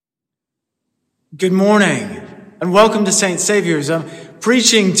Good morning and welcome to St. Saviour's. I'm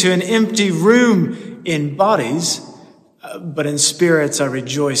preaching to an empty room in bodies, but in spirits I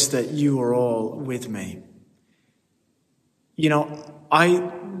rejoice that you are all with me.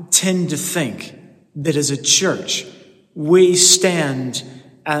 I tend to think that as a church, we stand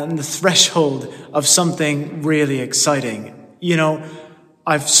on the threshold of something really exciting.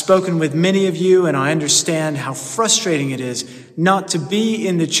 I've spoken with many of you and I understand how frustrating it is not to be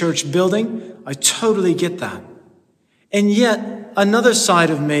in the church building. I totally get that. And yet, another side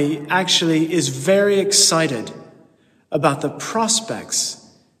of me actually is very excited about the prospects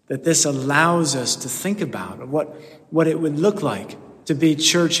that this allows us to think about, of what it would look like to be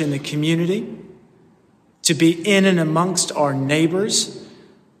church in the community, to be in and amongst our neighbors,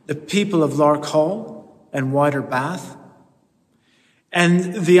 the people of Lark Hall and wider Bath,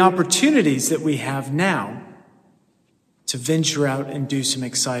 and the opportunities that we have now to venture out and do some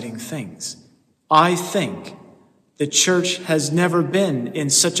exciting things. I think the church has never been in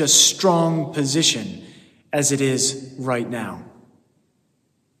such a strong position as it is right now.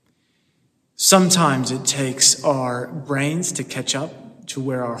 Sometimes it takes our brains to catch up to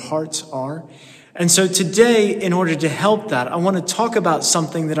where our hearts are. And so today, in order to help that, I want to talk about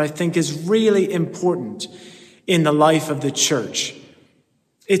something that I think is really important in the life of the church.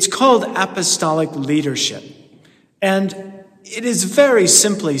 It's called apostolic leadership. And it is very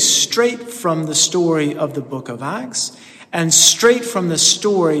simply straight from the story of the book of Acts and straight from the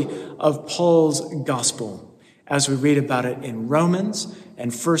story of Paul's gospel, as we read about it in Romans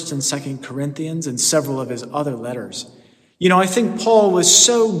and 1st and 2nd Corinthians and several of his other letters. I think Paul was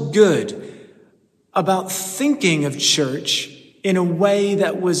so good about thinking of church in a way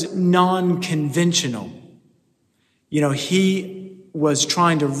that was non-conventional. He was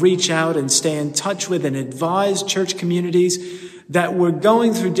trying to reach out and stay in touch with and advise church communities that were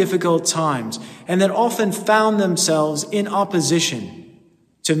going through difficult times and that often found themselves in opposition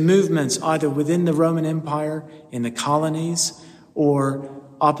to movements either within the Roman Empire, in the colonies, or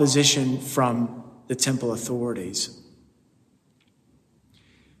opposition from the temple authorities.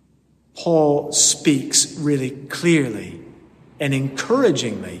 Paul speaks really clearly and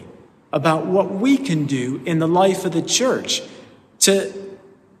encouragingly about what we can do in the life of the church to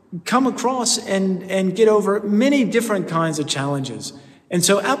come across and get over many different kinds of challenges. And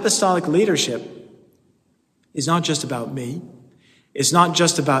so apostolic leadership is not just about me. It's not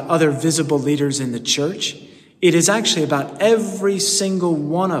just about other visible leaders in the church. It is actually about every single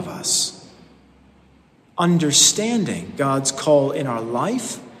one of us understanding God's call in our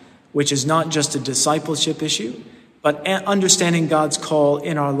life, which is not just a discipleship issue, but understanding God's call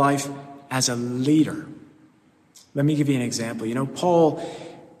in our life as a leader. Let me give you an example. Paul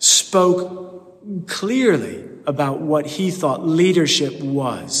spoke clearly about what he thought leadership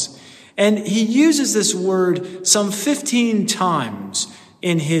was. And he uses this word some 15 times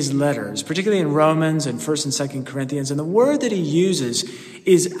in his letters, particularly in Romans and 1st and 2nd Corinthians. And the word that he uses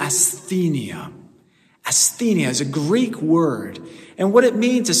is asthenia. Asthenia is a Greek word. And what it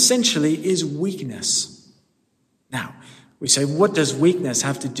means essentially is weakness. Now, we say, what does weakness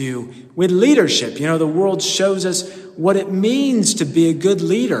have to do with leadership? The world shows us what it means to be a good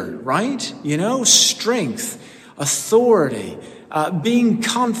leader, right? Strength, authority, being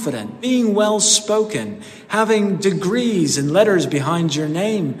confident, being well-spoken, having degrees and letters behind your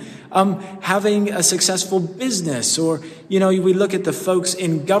name, having a successful business, or, we look at the folks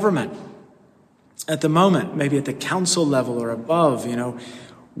in government at the moment, maybe at the council level or above,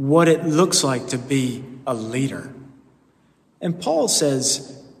 what it looks like to be a leader. And Paul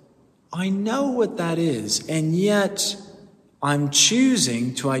says, I know what that is, and yet I'm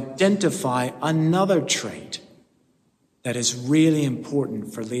choosing to identify another trait that is really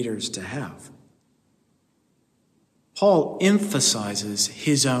important for leaders to have. Paul emphasizes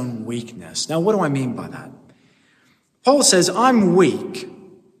his own weakness. Now, what do I mean by that? Paul says, I'm weak,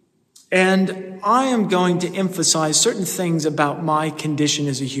 and I am going to emphasize certain things about my condition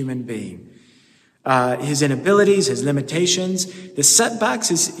as a human being. His inabilities, his limitations, the setbacks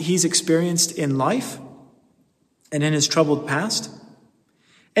he's experienced in life and in his troubled past.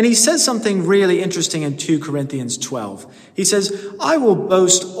 And he says something really interesting in 2 Corinthians 12. He says, I will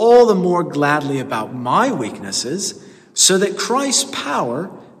boast all the more gladly about my weaknesses so that Christ's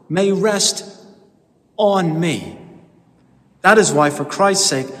power may rest on me. That is why, for Christ's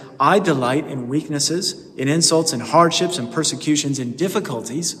sake, I delight in weaknesses, in insults, in hardships, and persecutions, in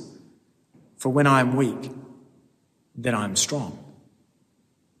difficulties. For when I am weak, then I am strong.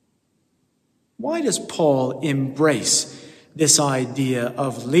 Why does Paul embrace this idea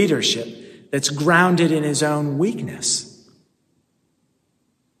of leadership that's grounded in his own weakness?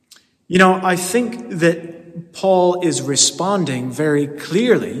 I think that Paul is responding very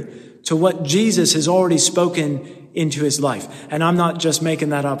clearly to what Jesus has already spoken into his life. And I'm not just making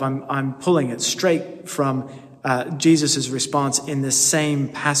that up. I'm pulling it straight from Jesus' response in this same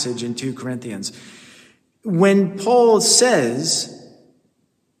passage in 2 Corinthians. When Paul says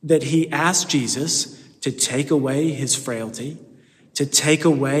that he asked Jesus to take away his frailty, to take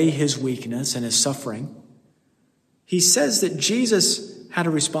away his weakness and his suffering, he says that Jesus had a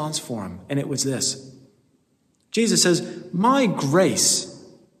response for him, and it was this. Jesus says, "My grace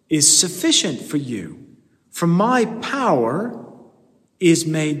is sufficient for you, for my power is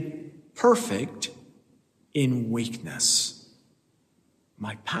made perfect in weakness."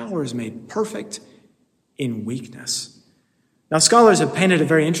 My power is made perfect in weakness. Now, scholars have painted a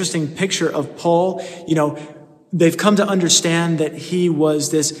very interesting picture of Paul. They've come to understand that he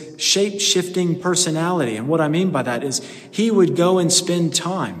was this shape-shifting personality. And what I mean by that is he would go and spend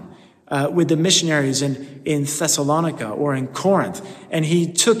time with the missionaries in Thessalonica or in Corinth. And he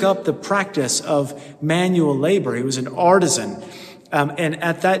took up the practice of manual labor. He was an artisan. And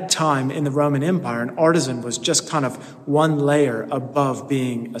at that time in the Roman Empire, an artisan was just kind of one layer above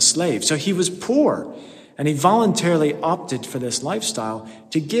being a slave. So he was poor. And he voluntarily opted for this lifestyle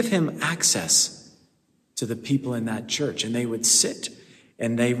to give him access to the people in that church. And they would sit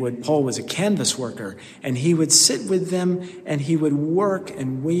and Paul was a canvas worker, and he would sit with them and he would work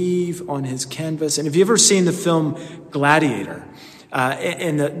and weave on his canvas. And have you ever seen the film Gladiator?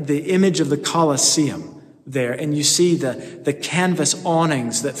 And the image of the Colosseum there, and you see the canvas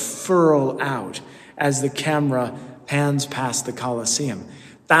awnings that furl out as the camera pans past the Colosseum.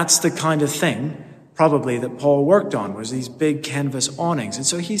 That's the kind of thing probably that Paul worked on, was these big canvas awnings. And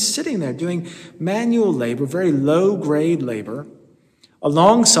so he's sitting there doing manual labor, very low-grade labor,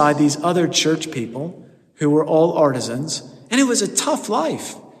 alongside these other church people who were all artisans. And it was a tough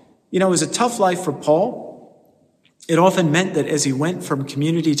life. It was a tough life for Paul. It often meant that as he went from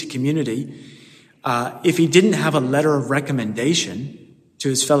community to community, if he didn't have a letter of recommendation to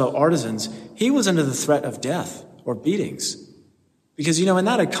his fellow artisans, he was under the threat of death or beatings. Because, in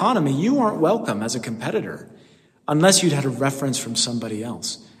that economy, you weren't welcome as a competitor unless you'd had a reference from somebody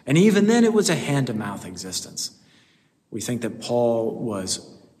else. And even then, it was a hand-to-mouth existence. We think that Paul was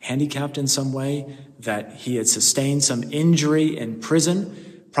handicapped in some way, that he had sustained some injury in prison,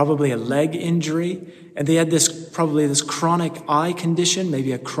 probably a leg injury, and they had probably this chronic eye condition,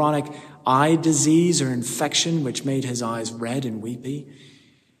 maybe a chronic eye disease or infection, which made his eyes red and weepy.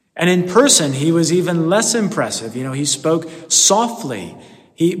 And in person, he was even less impressive. He spoke softly,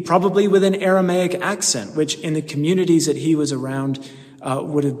 he probably with an Aramaic accent, which in the communities that he was around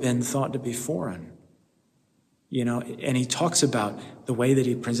would have been thought to be foreign. And he talks about the way that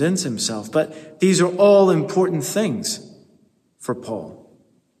he presents himself. But these are all important things for Paul.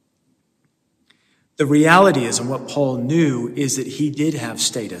 The reality is, and what Paul knew, is that he did have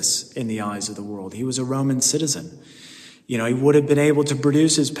status in the eyes of the world. He was a Roman citizen. He would have been able to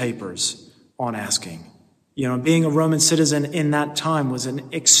produce his papers on asking. Being a Roman citizen in that time was an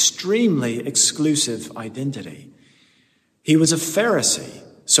extremely exclusive identity. He was a Pharisee.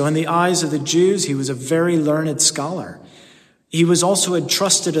 So in the eyes of the Jews, he was a very learned scholar. He was also a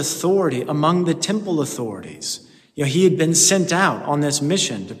trusted authority among the temple authorities. He had been sent out on this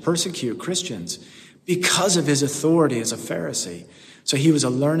mission to persecute Christians because of his authority as a Pharisee. So he was a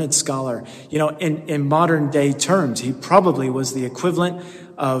learned scholar. In modern day terms, he probably was the equivalent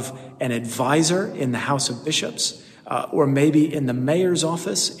of an advisor in the House of Bishops, or maybe in the mayor's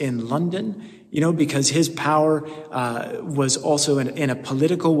office in London, because his power was also in a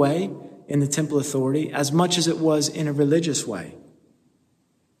political way in the temple authority as much as it was in a religious way.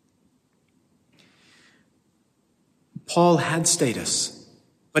 Paul had status.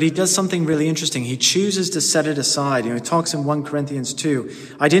 But he does something really interesting. He chooses to set it aside. He talks in 1 Corinthians 2.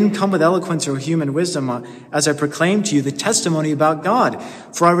 "I didn't come with eloquence or human wisdom as I proclaimed to you the testimony about God.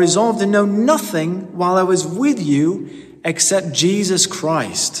 For I resolved to know nothing while I was with you except Jesus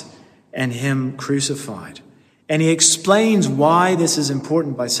Christ and him crucified." And he explains why this is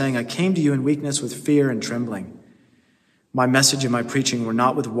important by saying, "I came to you in weakness with fear and trembling. My message and my preaching were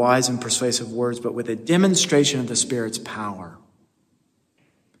not with wise and persuasive words, but with a demonstration of the Spirit's power,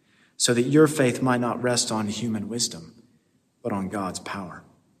 so that your faith might not rest on human wisdom, but on God's power."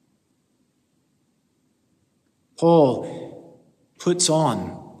 Paul puts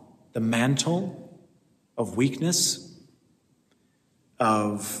on the mantle of weakness,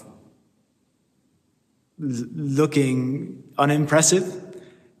 of looking unimpressive.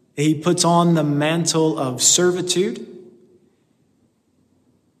 He puts on the mantle of servitude,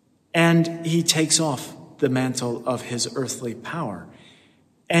 and he takes off the mantle of his earthly power.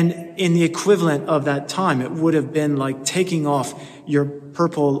 And in the equivalent of that time, it would have been like taking off your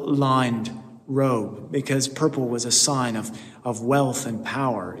purple-lined robe, because purple was a sign of wealth and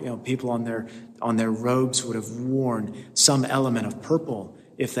power. People on their robes would have worn some element of purple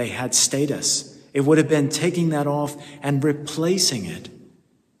if they had status. It would have been taking that off and replacing it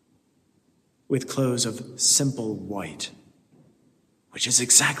with clothes of simple white, which is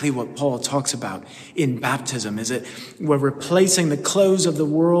exactly what Paul talks about in baptism. We're replacing the clothes of the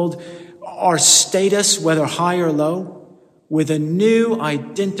world, our status, whether high or low, with a new,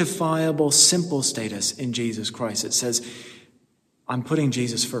 identifiable, simple status in Jesus Christ. It says, I'm putting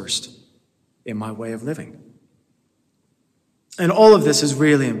Jesus first in my way of living. And all of this is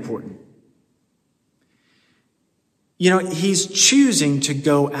really important. He's choosing to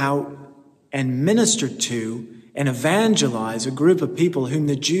go out and minister to and evangelize a group of people whom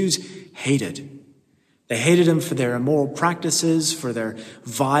the Jews hated. They hated him for their immoral practices, for their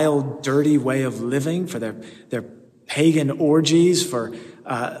vile, dirty way of living, for their pagan orgies, for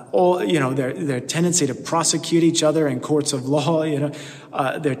their tendency to prosecute each other in courts of law,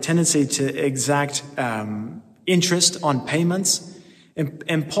 their tendency to exact interest on payments.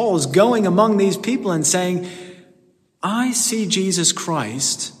 And Paul is going among these people and saying, I see Jesus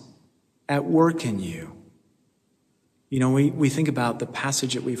Christ at work in you. We think about the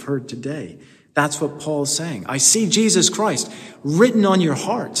passage that we've heard today. That's what Paul's saying. I see Jesus Christ written on your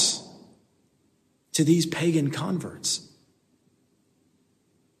hearts to these pagan converts.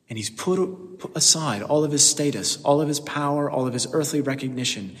 And he's put aside all of his status, all of his power, all of his earthly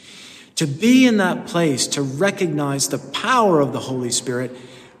recognition, to be in that place, to recognize the power of the Holy Spirit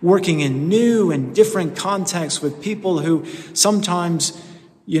working in new and different contexts with people who sometimes,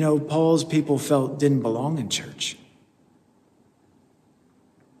 Paul's people felt didn't belong in church.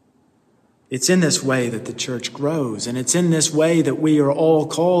 It's in this way that the church grows, and it's in this way that we are all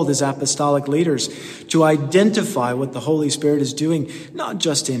called as apostolic leaders to identify what the Holy Spirit is doing, not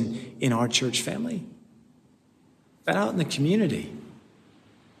just in our church family, but out in the community,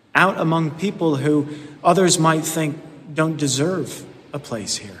 out among people who others might think don't deserve a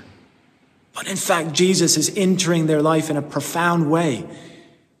place here. But in fact, Jesus is entering their life in a profound way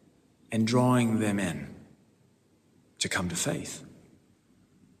and drawing them in to come to faith.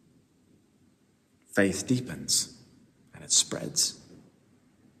 Faith deepens and it spreads.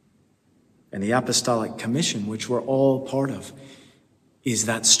 And the Apostolic Commission, which we're all part of, is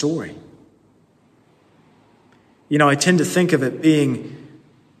that story. I tend to think of it being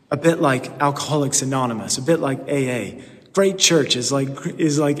a bit like Alcoholics Anonymous, a bit like AA. Great church is like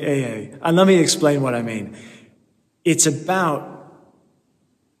AA. And let me explain what I mean. It's about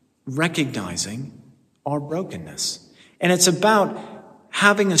recognizing our brokenness. And it's about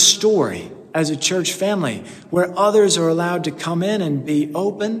having a story as a church family where others are allowed to come in and be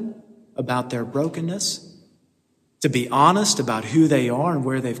open about their brokenness, to be honest about who they are and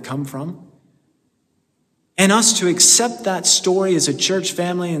where they've come from, and us to accept that story as a church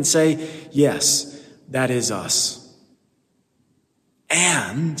family and say, yes, that is us.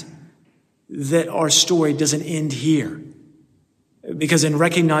 And that our story doesn't end here. Because in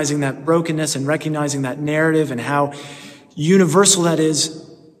recognizing that brokenness and recognizing that narrative and how universal that is,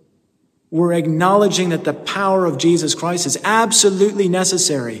 we're acknowledging that the power of Jesus Christ is absolutely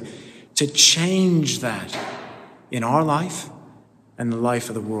necessary to change that in our life and the life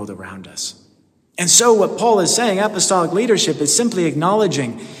of the world around us. And so what Paul is saying, apostolic leadership, is simply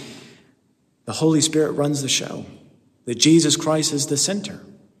acknowledging the Holy Spirit runs the show, that Jesus Christ is the center.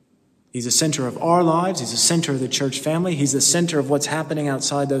 He's the center of our lives. He's the center of the church family. He's the center of what's happening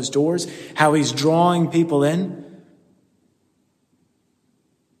outside those doors, how he's drawing people in.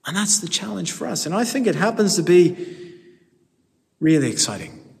 And that's the challenge for us. And I think it happens to be really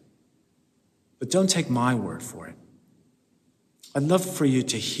exciting. But don't take my word for it. I'd love for you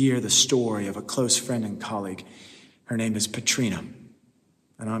to hear the story of a close friend and colleague. Her name is Patrina.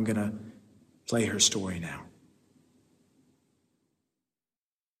 And I'm going to play her story now.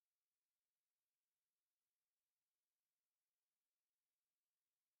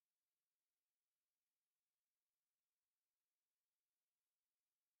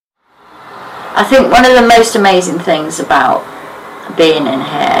 I think one of the most amazing things about being in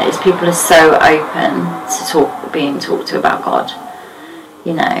here is people are so open to being talked to about God.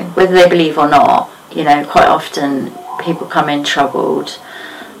 Whether they believe or not, quite often people come in troubled,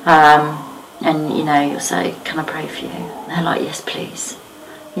 and you'll say, can I pray for you? And they're like, yes, please.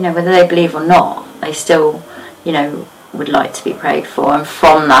 Whether they believe or not, they still, would like to be prayed for. And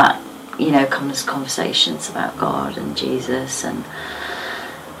from that, comes conversations about God and Jesus and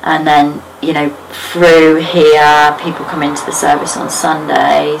And then, through here, people come into the service on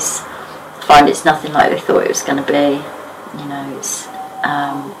Sundays, find it's nothing like they thought it was going to be. It's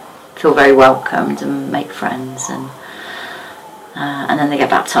feel very welcomed and make friends, and then they get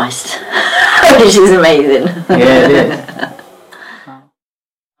baptised, which is amazing. Yeah, it is.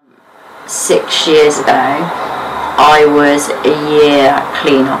 6 years ago, I was a year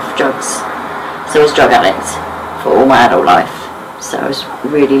clean off drugs. So I was a drug addict for all my adult life. So I was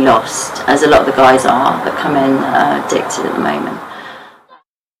really lost, as a lot of the guys are that come in addicted at the moment.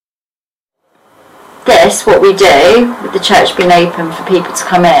 What we do, with the church being open for people to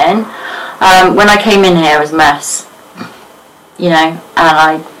come in, when I came in here I was a mess, and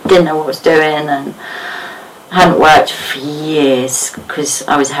I didn't know what I was doing, and I hadn't worked for years because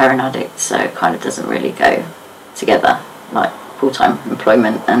I was a heroin addict, so it kind of doesn't really go together, like full-time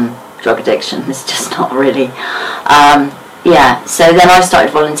employment and drug addiction. It's just not really. So then I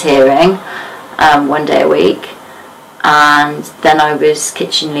started volunteering 1 day a week, and then I was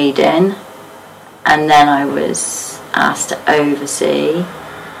kitchen leading, and then I was asked to oversee,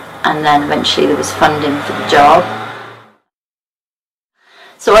 and then eventually there was funding for the job.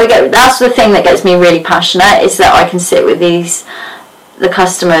 So that's the thing that gets me really passionate, is that I can sit with the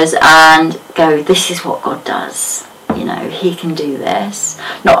customers and go, this is what God does. He can do this.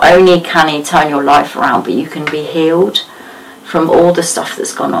 Not only can he turn your life around, but you can be healed from all the stuff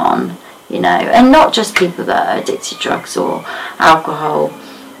that's gone on, and not just people that are addicted to drugs or alcohol,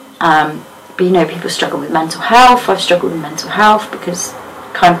 but people struggle with mental health. I've struggled with mental health because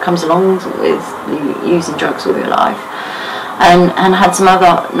it kind of comes along with using drugs all your life, and had some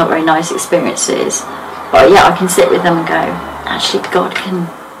other not very nice experiences. But I can sit with them and go, actually God can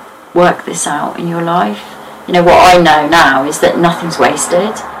work this out in your life. What I know now is that nothing's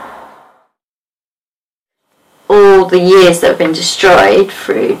wasted. All the years that have been destroyed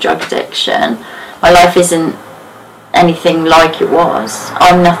through drug addiction, my life isn't anything like it was.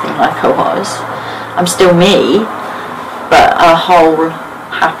 I'm nothing like I was. I'm still me, but a whole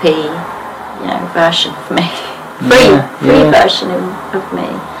happy, version of me. Free version of me.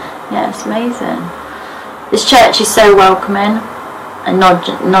 Yeah, it's amazing. This church is so welcoming and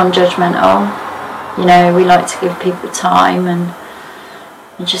non-judgmental. We like to give people time and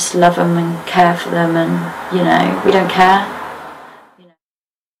just love them and care for them, and we don't care.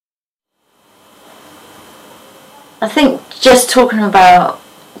 I think just talking about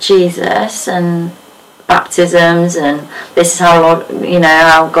Jesus and baptisms, and this is how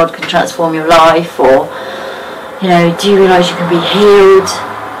how God can transform your life, or do you realise you can be healed?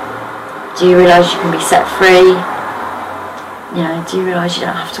 Do you realise you can be set free? Do you realise you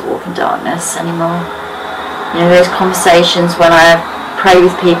don't have to walk in darkness anymore? Those conversations when I pray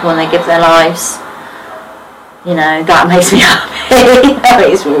with people and they give their lives, that makes me happy. That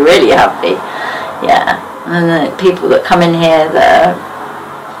makes me really happy. Yeah. And the people that come in here that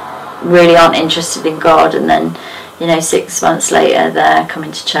really aren't interested in God, and then 6 months later they're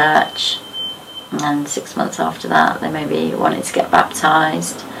coming to church, and 6 months after that they may be wanting to get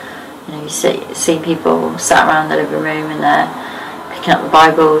baptised. You see people sat around the living room and they're picking up the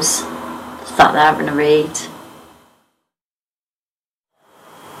Bibles, sat there having a read.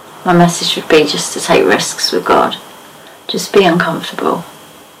 My message would be just to take risks with God. Just be uncomfortable.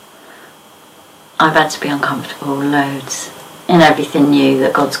 I've had to be uncomfortable loads. In everything new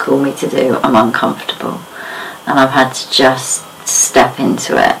that God's called me to do, I'm uncomfortable. And I've had to just step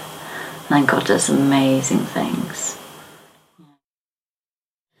into it. And then God does amazing things.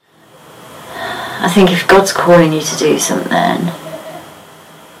 I think if God's calling you to do something,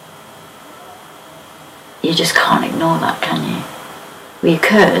 you just can't ignore that, can you? Well, you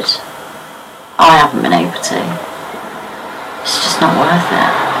could. I haven't been able to. It's just not worth it.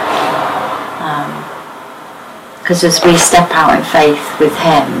 Because as we step out in faith with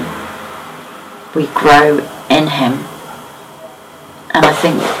him, we grow in him. And I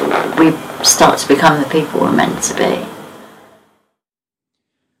think we start to become the people we're meant to be.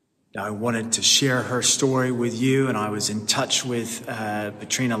 I wanted to share her story with you, and I was in touch with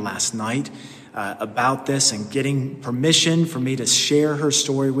Petrina last night about this and getting permission for me to share her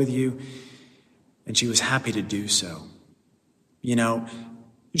story with you, and she was happy to do so.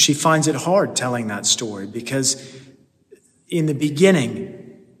 She finds it hard telling that story because in the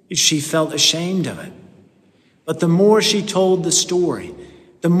beginning, she felt ashamed of it. But the more she told the story,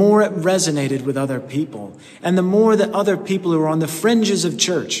 the more it resonated with other people, and the more that other people who were on the fringes of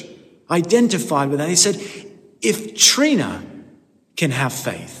church identified with that. He said, if Trina can have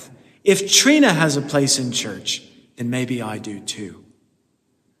faith, if Trina has a place in church, then maybe I do too.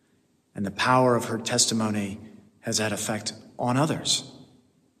 And the power of her testimony has had effect on others.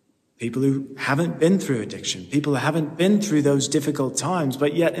 People who haven't been through addiction, people who haven't been through those difficult times,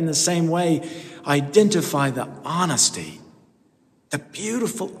 but yet in the same way identify the honesty, the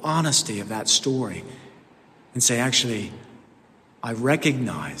beautiful honesty of that story, and say, actually, I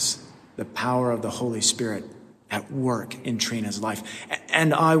recognize the power of the Holy Spirit at work in Trina's life,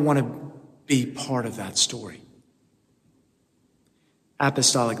 and I want to be part of that story.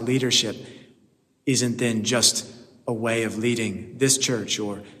 Apostolic leadership isn't then just a way of leading this church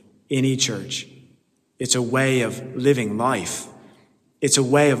or any church. It's a way of living life. It's a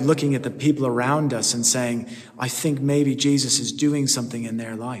way of looking at the people around us and saying, I think maybe Jesus is doing something in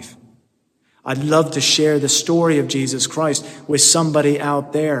their life. I'd love to share the story of Jesus Christ with somebody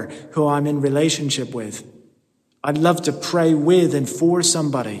out there who I'm in relationship with. I'd love to pray with and for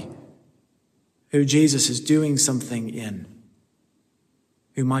somebody who Jesus is doing something in,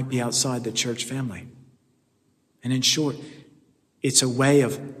 who might be outside the church family. And in short, it's a way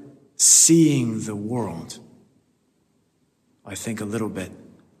of seeing the world, I think, a little bit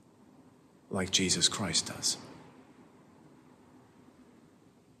like Jesus Christ does.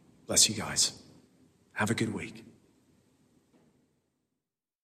 Bless you guys. Have a good week.